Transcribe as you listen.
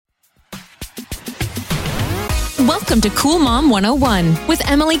Welcome to Cool Mom 101 with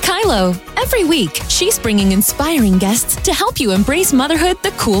Emily Kylo. Every week, she's bringing inspiring guests to help you embrace motherhood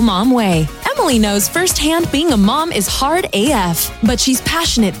the cool mom way. Emily knows firsthand being a mom is hard AF, but she's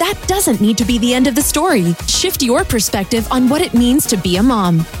passionate that doesn't need to be the end of the story. Shift your perspective on what it means to be a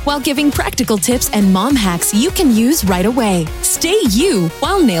mom while giving practical tips and mom hacks you can use right away. Stay you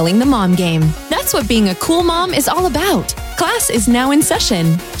while nailing the mom game. That's what being a cool mom is all about. Class is now in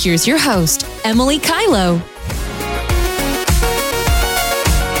session. Here's your host, Emily Kylo.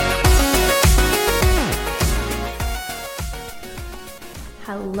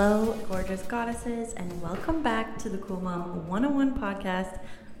 Hello, gorgeous goddesses, and welcome back to the Cool Mom 101 podcast.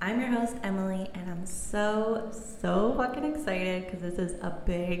 I'm your host, Emily, and I'm so fucking excited because this is a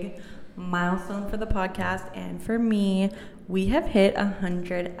big milestone for the podcast, and for me, we have hit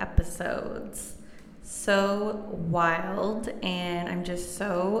 100 episodes. So wild, and I'm just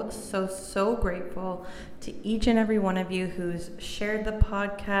so grateful to each and every one of you who's shared the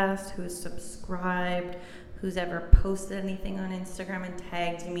podcast, who's subscribed, who's ever posted anything on Instagram and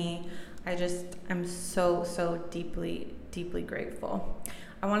tagged me. I'm so deeply grateful.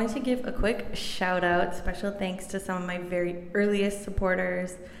 I wanted to give a quick shout out, special thanks to some of my very earliest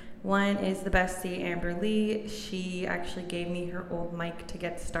supporters. One is the bestie, Amber Lee. She actually gave me her old mic to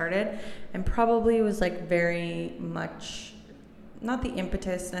get started and probably was like very much, not the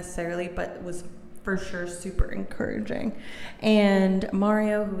impetus necessarily, but was for sure super encouraging. And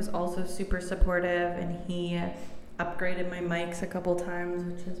Mario, who was also super supportive, and he upgraded my mics a couple times,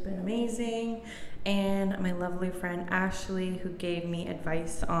 which has been amazing. And my lovely friend Ashley, who gave me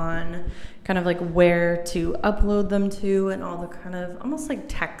advice on kind of like where to upload them to and all the kind of almost like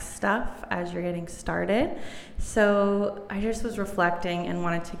tech stuff as you're getting started. So I just was reflecting and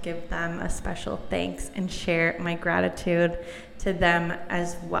wanted to give them a special thanks and share my gratitude to them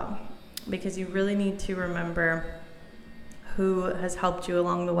as well, because you really need to remember who has helped you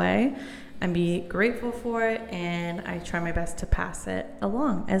along the way and be grateful for it, and I try my best to pass it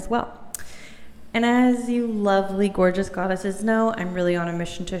along as well. And as you lovely, gorgeous goddesses know, I'm really on a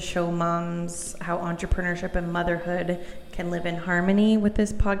mission to show moms how entrepreneurship and motherhood can live in harmony with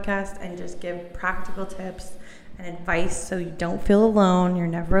this podcast and just give practical tips and advice so you don't feel alone, you're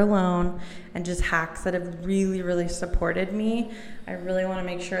never alone, and just hacks that have really supported me. I really want to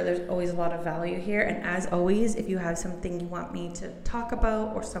make sure there's always a lot of value here. And as always, if you have something you want me to talk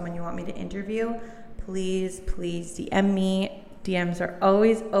about or someone you want me to interview, please DM me. DMs are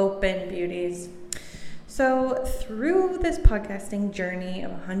always open, beauties. So through this podcasting journey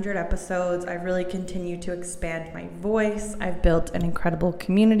of 100 episodes, I've really continued to expand my voice. I've built an incredible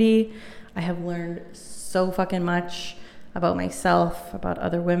community. I have learned so fucking much about myself, about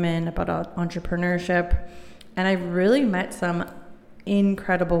other women, about entrepreneurship. And I've really met some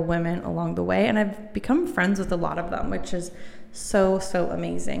incredible women along the way, and I've become friends with a lot of them, which is so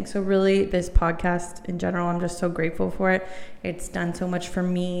amazing. So really, this podcast in general, I'm just so grateful for it. It's done so much for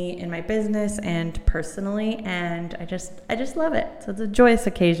me in my business and personally, and I just love it. So it's a joyous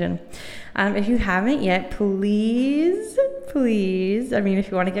occasion. If you haven't yet, please, I mean, if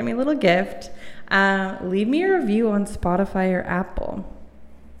you want to get me a little gift, leave me a review on Spotify or Apple,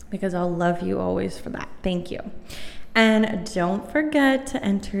 because I'll love you always for that. Thank you. And don't forget to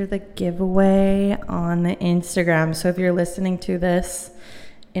enter the giveaway on the Instagram. So if you're listening to this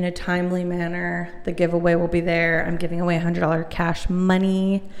in a timely manner, the giveaway will be there. I'm giving away $100 cash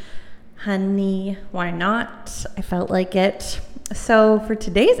money. Honey, why not? I felt like it. So for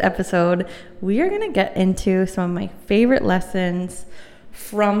today's episode, we are going to get into some of my favorite lessons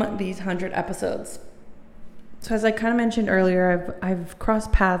from these 100 episodes. So as I kind of mentioned earlier, I've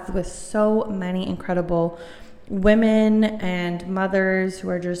crossed paths with so many incredible women and mothers who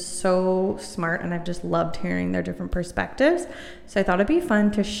are just so smart, and I've just loved hearing their different perspectives. So I thought it'd be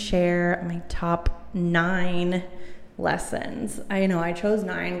fun to share my top 9 lessons. I know I chose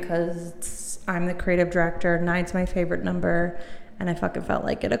 9 because I'm the creative director. 9's my favorite number, and I fucking felt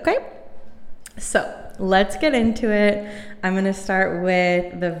like it. Okay, so let's get into it. I'm going to start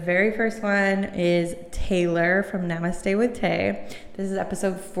with the very first one is Taylor from Namaste with Tay. This is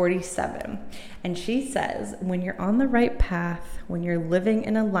episode 47. And she says, when you're on the right path, when you're living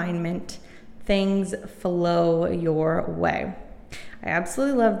in alignment, things flow your way. I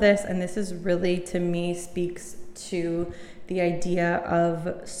absolutely love this. And this is really, to me, speaks to the idea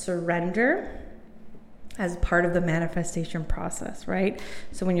of surrender as part of the manifestation process, right?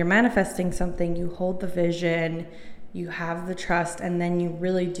 So when you're manifesting something, you hold the vision, you have the trust, and then you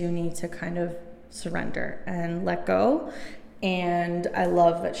really do need to kind of surrender and let go. And I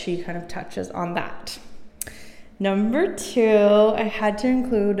love that she kind of touches on that. Number 2, I had to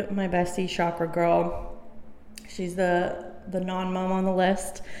include my bestie, Chakra Girl. She's the non-mom on the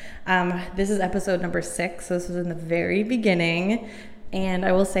list. This is episode number 6, so this was in the very beginning. And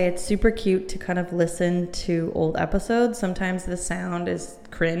I will say it's super cute to kind of listen to old episodes. Sometimes the sound is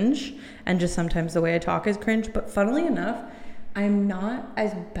cringe, and just sometimes the way I talk is cringe. But funnily enough, I'm not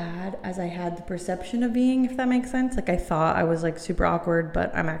as bad as I had the perception of being, if that makes sense. Like, I thought I was like super awkward,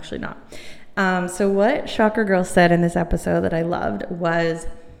 but I'm actually not. So what Shocker Girl said in this episode that I loved was,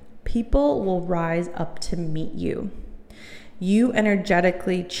 people will rise up to meet you. You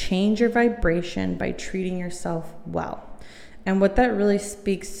energetically change your vibration by treating yourself well. And what that really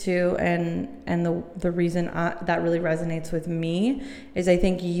speaks to, and the reason that really resonates with me, is I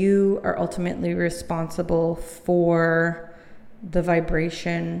think you are ultimately responsible for the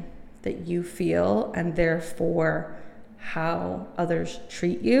vibration that you feel, and therefore how others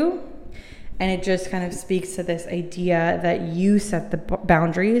treat you. And it just kind of speaks to this idea that you set the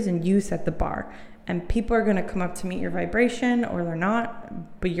boundaries and you set the bar. And people are going to come up to meet your vibration, or they're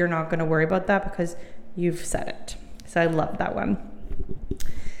not, but you're not going to worry about that because you've set it. So I love that one.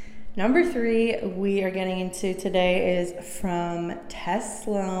 Number 3 we are getting into today is from Tess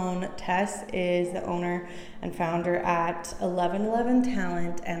Sloan. Tess is the owner and founder at 1111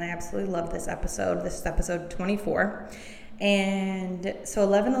 Talent, and I absolutely love this episode. This is episode 24. And so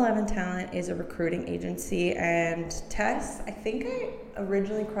 1111 Talent is a recruiting agency, and Tess, I think I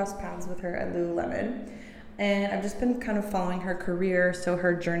originally crossed paths with her at Lululemon. And I've just been kind of following her career, so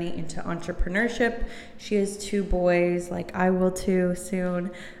her journey into entrepreneurship. She has 2 boys, like I will too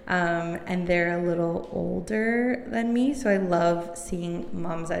soon, and they're a little older than me, so I love seeing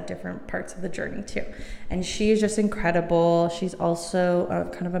moms at different parts of the journey too. And she is just incredible. She's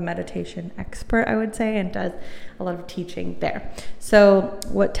also kind of a meditation expert, I would say, and does a lot of teaching there. So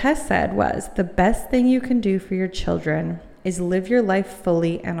what Tess said was, the best thing you can do for your children is live your life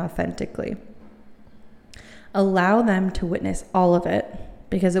fully and authentically. Allow them to witness all of it,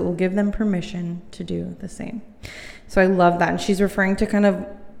 because it will give them permission to do the same. So I love that. And she's referring to kind of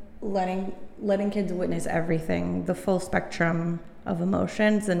letting kids witness everything, the full spectrum of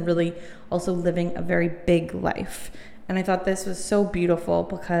emotions, and really also living a very big life. And I thought this was so beautiful,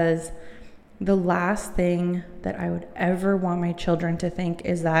 because the last thing that I would ever want my children to think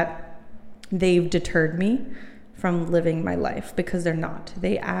is that they've deterred me from living my life, because they're not.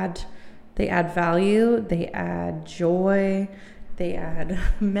 They add value, they add joy, they add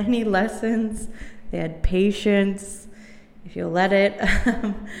many lessons, they add patience, if you'll let it.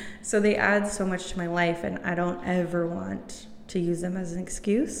 So they add so much to my life, and I don't ever want to use them as an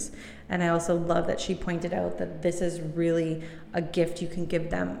excuse. And I also love that she pointed out that this is really a gift you can give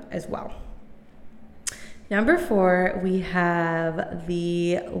them as well. Number 4, we have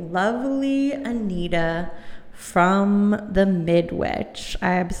the lovely Anita from the Midwitch.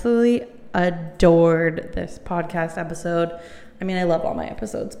 I absolutely adored this podcast episode. I mean, I love all my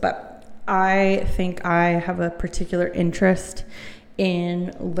episodes, but I think I have a particular interest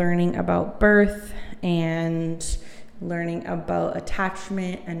in learning about birth and learning about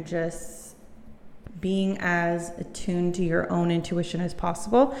attachment and just being as attuned to your own intuition as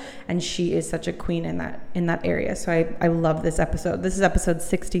possible. And she is such a queen in that area. So I love this episode. This is episode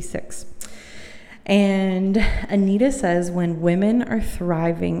 66. And Anita says, when women are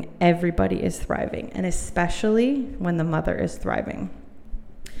thriving, everybody is thriving, and especially when the mother is thriving.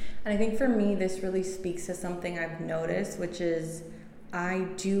 And I think for me, this really speaks to something I've noticed, which is I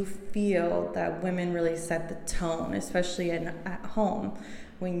do feel that women really set the tone, especially at home.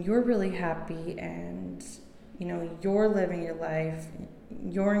 When you're really happy and, you're living your life,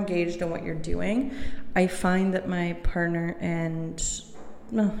 you're engaged in what you're doing, I find that my partner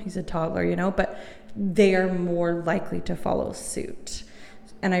he's a toddler, but they are more likely to follow suit.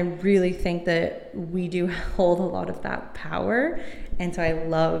 And I really think that we do hold a lot of that power. And so I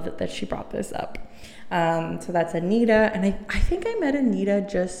love that she brought this up. So that's Anita. And I think I met Anita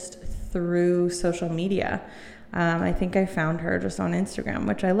just through social media. I think I found her just on Instagram,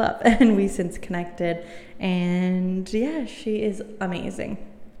 which I love. And we since connected. And yeah, she is amazing.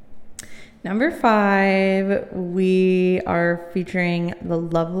 Number 5, we are featuring the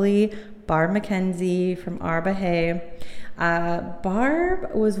lovely Barb McKenzie from Arba Hey.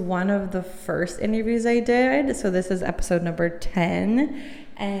 Barb was one of the first interviews I did, so this is episode number 10,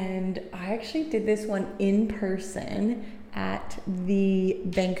 and I actually did this one in person at the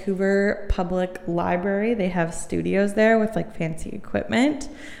Vancouver Public Library. They have studios there with like fancy equipment.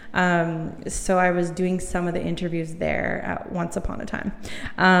 So I was doing some of the interviews there once upon a time.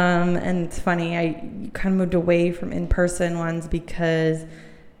 And it's funny, I kind of moved away from in-person ones because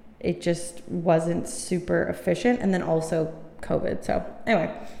it just wasn't super efficient. And then also COVID. So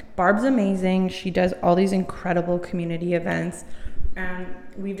anyway, Barb's amazing. She does all these incredible community events, and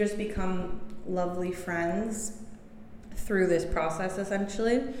we've just become lovely friends through this process,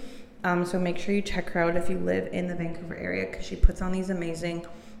 essentially. So make sure you check her out if you live in the Vancouver area, because she puts on these amazing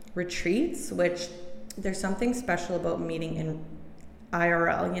retreats, which there's something special about meeting in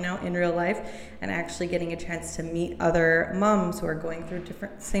IRL, in real life, and actually getting a chance to meet other moms who are going through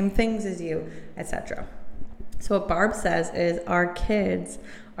same things as you, etc. So what Barb says is our kids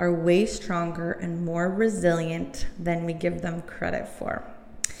are way stronger and more resilient than we give them credit for.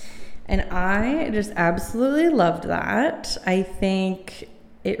 And I just absolutely loved that. I think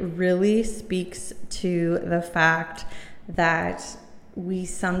it really speaks to the fact that we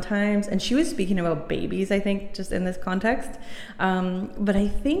sometimes, and she was speaking about babies, I think, just in this context, but I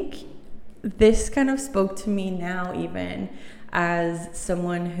think this kind of spoke to me now, even as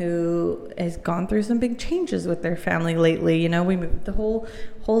someone who has gone through some big changes with their family lately. We moved the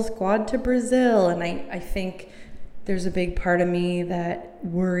whole squad to Brazil, and I think there's a big part of me that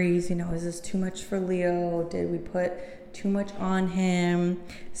worries, is this too much for Leo? Did we put too much on him?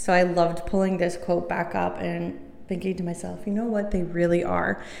 So I loved pulling this quote back up and thinking to myself, you know what, they really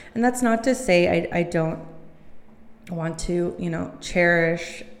are. And that's not to say I don't want to,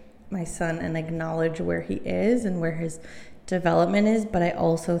 cherish my son and acknowledge where he is and where his development is, but I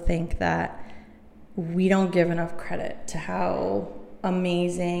also think that we don't give enough credit to how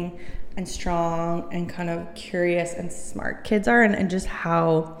amazing and strong and kind of curious and smart kids are, and just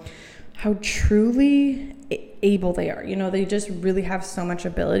how truly able they are. They just really have so much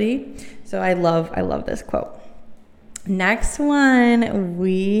ability. So I love this quote. Next one,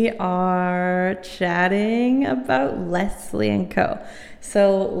 we are chatting about Leslie and Co.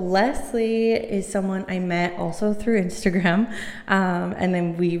 So Leslie is someone I met also through Instagram, and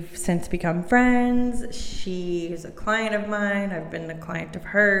then we've since become friends. She's a client of mine. I've been a client of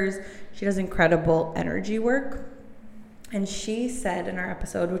hers. She does incredible energy work. And she said in our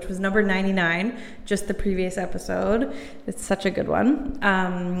episode, which was number 99, just the previous episode, it's such a good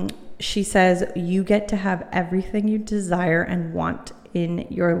one. She says, you get to have everything you desire and want in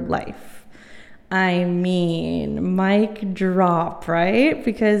your life. I mean, mic drop, right?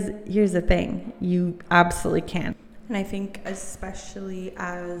 Because here's the thing, you absolutely can. And I think especially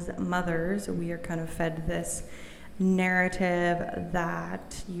as mothers, we are kind of fed this narrative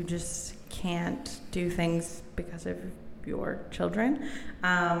that you just can't do things because of your children.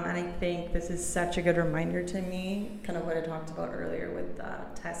 And I think this is such a good reminder to me, kind of what I talked about earlier with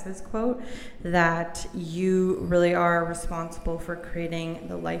Tessa's quote, that you really are responsible for creating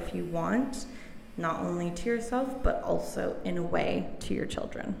the life you want, not only to yourself, but also in a way to your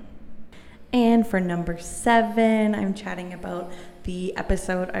children. And for number 7, I'm chatting about the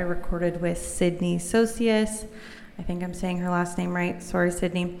episode I recorded with Sydney Socius. I think I'm saying her last name right. Sorry,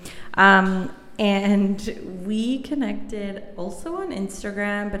 Sydney. And we connected also on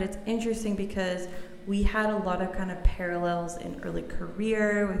Instagram, but it's interesting because we had a lot of kind of parallels in early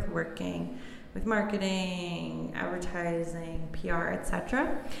career with working with marketing, advertising, PR,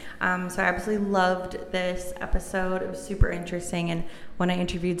 etc. So I absolutely loved this episode. It was super interesting. And when I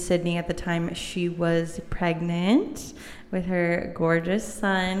interviewed Sydney at the time, she was pregnant with her gorgeous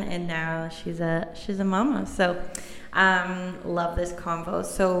son, and now she's a mama. So love this convo.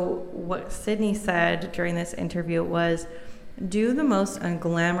 So what Sydney said during this interview was, do the most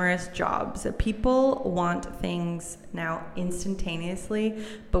unglamorous jobs. People want things now instantaneously,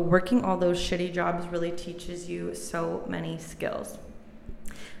 but working all those shitty jobs really teaches you so many skills.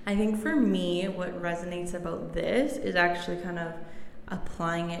 I think for me, what resonates about this is actually kind of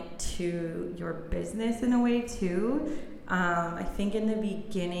applying it to your business in a way too. I think in the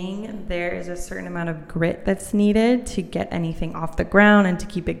beginning, there is a certain amount of grit that's needed to get anything off the ground and to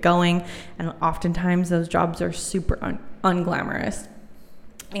keep it going. And oftentimes those jobs are super unglamorous.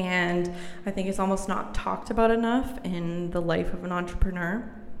 And I think it's almost not talked about enough in the life of an entrepreneur.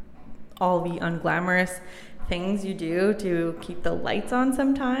 All the unglamorous things you do to keep the lights on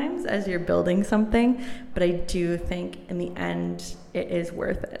sometimes as you're building something, but I do think in the end it is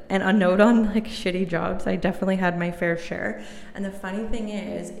worth it. And a note on like shitty jobs, I definitely had my fair share. And the funny thing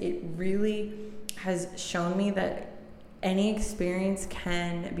is, it really has shown me that any experience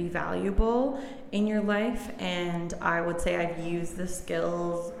can be valuable in your life, and I would say I've used the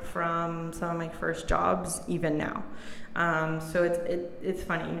skills from some of my first jobs even now. So it's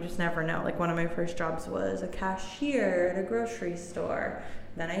funny, you just never know. Like one of my first jobs was a cashier at a grocery store.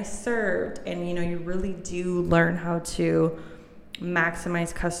 Then I served, and you really do learn how to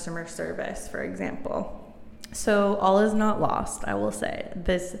maximize customer service, for example. So all is not lost, I will say.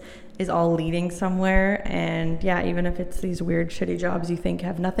 This is all leading somewhere. And yeah, even if it's these weird, shitty jobs you think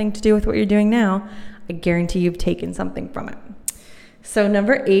have nothing to do with what you're doing now, I guarantee you've taken something from it. So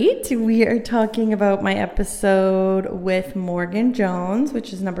number 8, we are talking about my episode with Morgan Jones,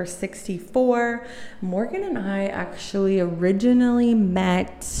 which is number 64. Morgan and I actually originally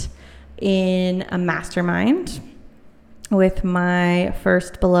met in a mastermind with my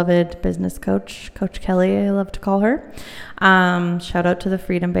first beloved business coach, Coach Kelly, I love to call her. Shout out to the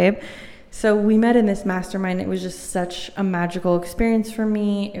Freedom Babe. So we met in this mastermind. It was just such a magical experience for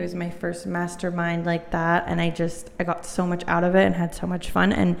me. It was my first mastermind like that. And I got so much out of it and had so much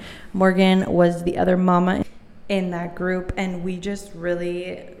fun. And Morgan was the other mama in that group. And we just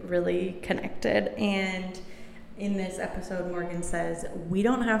really, really connected. And in this episode, Morgan says, we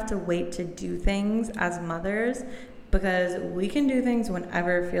don't have to wait to do things as mothers because we can do things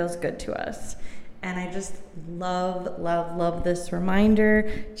whenever it feels good to us. And I just love this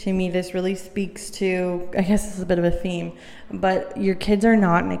reminder. To me, this really speaks to, I guess this is a bit of a theme, but your kids are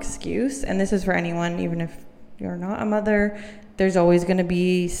not an excuse. And this is for anyone, even if you're not a mother, there's always going to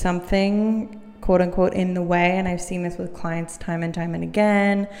be something, quote unquote, in the way. And I've seen this with clients time and time and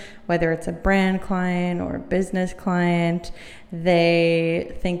again, whether it's a brand client or a business client.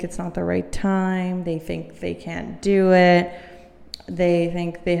 They think it's not the right time. They think they can't do it. They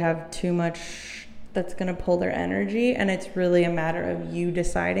think they have too much that's going to pull their energy, and it's really a matter of you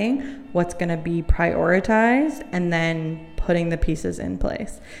deciding what's going to be prioritized and then putting the pieces in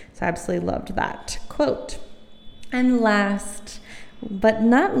place. So I absolutely loved that quote. And last but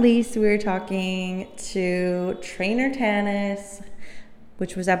not least, we were talking to Trainer Tanis,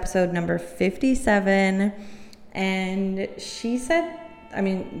 which was episode number 57, and she said,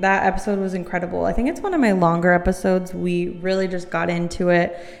 that episode was incredible. I think it's one of my longer episodes. We really just got into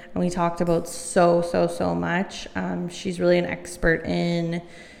it and we talked about so much. She's really an expert in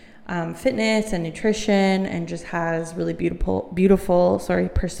fitness and nutrition and just has really beautiful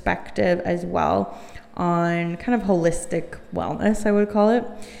perspective as well on kind of holistic wellness, I would call it.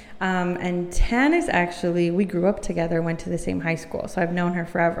 And Tanis, actually, we grew up together, went to the same high school. So I've known her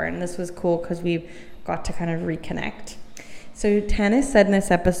forever. And this was cool because we got to kind of reconnect. So Tanis said in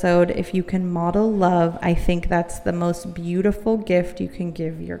this episode, if you can model love, I think that's the most beautiful gift you can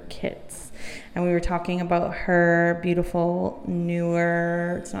give your kids. And we were talking about her beautiful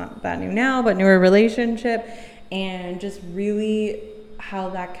newer, it's not that new now, but newer relationship, and just really how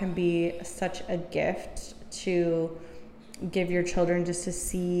that can be such a gift to give your children, just to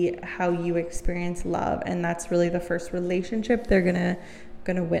see how you experience love. And that's really the first relationship they're gonna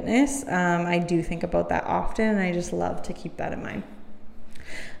witness. I do think about that often, and I just love to keep that in mind.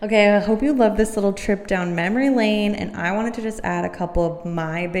 Okay, I hope you love this little trip down memory lane, and I wanted to just add a couple of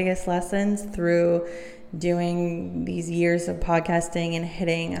my biggest lessons through doing these years of podcasting and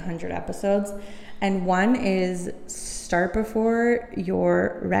hitting 100 episodes. And one is start before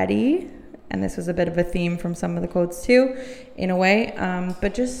you're ready. And this was a bit of a theme from some of the quotes too, in a way,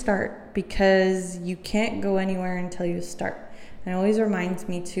 but just start, because you can't go anywhere until you start. And it always reminds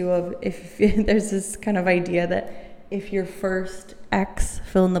me too of, if there's this kind of idea that if your first X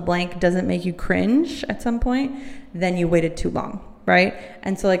fill in the blank doesn't make you cringe at some point, then you waited too long, right?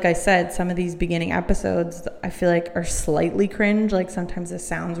 And so like I said, some of these beginning episodes I feel like are slightly cringe. Like sometimes it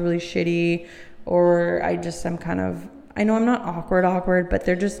sounds really shitty, or I know I'm not awkward, but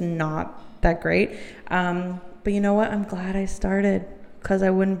they're just not that great. But you know what? I'm glad I started, because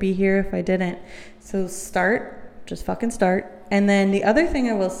I wouldn't be here if I didn't. So just fucking start. And then the other thing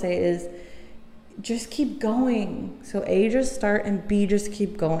I will say is just keep going. So A, just start, and B, just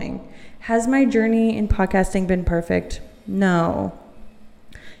keep going. Has my journey in podcasting been perfect? No.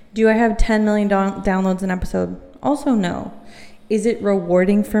 Do I have 10 million downloads an episode? Also no. Is it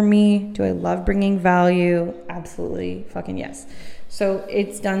rewarding for me? Do I love bringing value? Absolutely fucking yes. So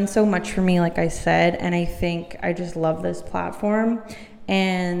it's done so much for me, like I said, and I think I just love this platform.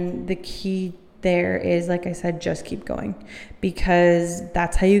 And the key there is, like I said, just keep going, because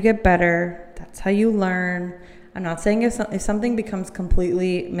that's how you get better. That's how you learn. I'm not saying if something becomes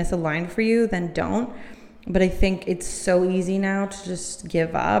completely misaligned for you, then don't. But I think it's so easy now to just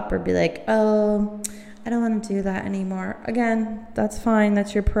give up or be like, oh, I don't want to do that anymore. Again, that's fine.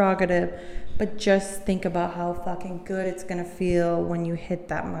 That's your prerogative. But just think about how fucking good it's going to feel when you hit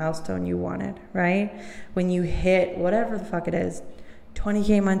that milestone you wanted, right? When you hit whatever the fuck it is,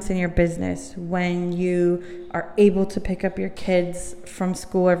 20K months in your business, when you are able to pick up your kids from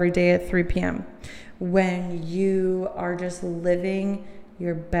school every day at 3 p.m., when you are just living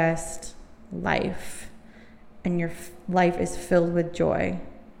your best life and your life is filled with joy.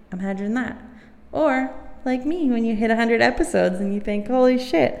 Imagine that. Or like me, when you hit 100 episodes and you think, holy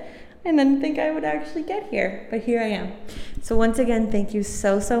shit, I didn't think I would actually get here, but here I am. So once again, thank you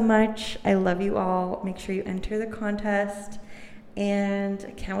so much. I love you all. Make sure you enter the contest, and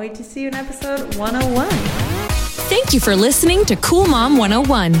I can't wait to see you in episode 101. Thank you for listening to Cool Mom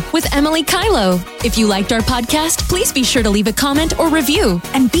 101 with Emily Kylo. If you liked our podcast, please be sure to leave a comment or review,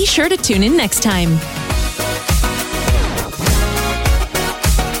 and be sure to tune in next time.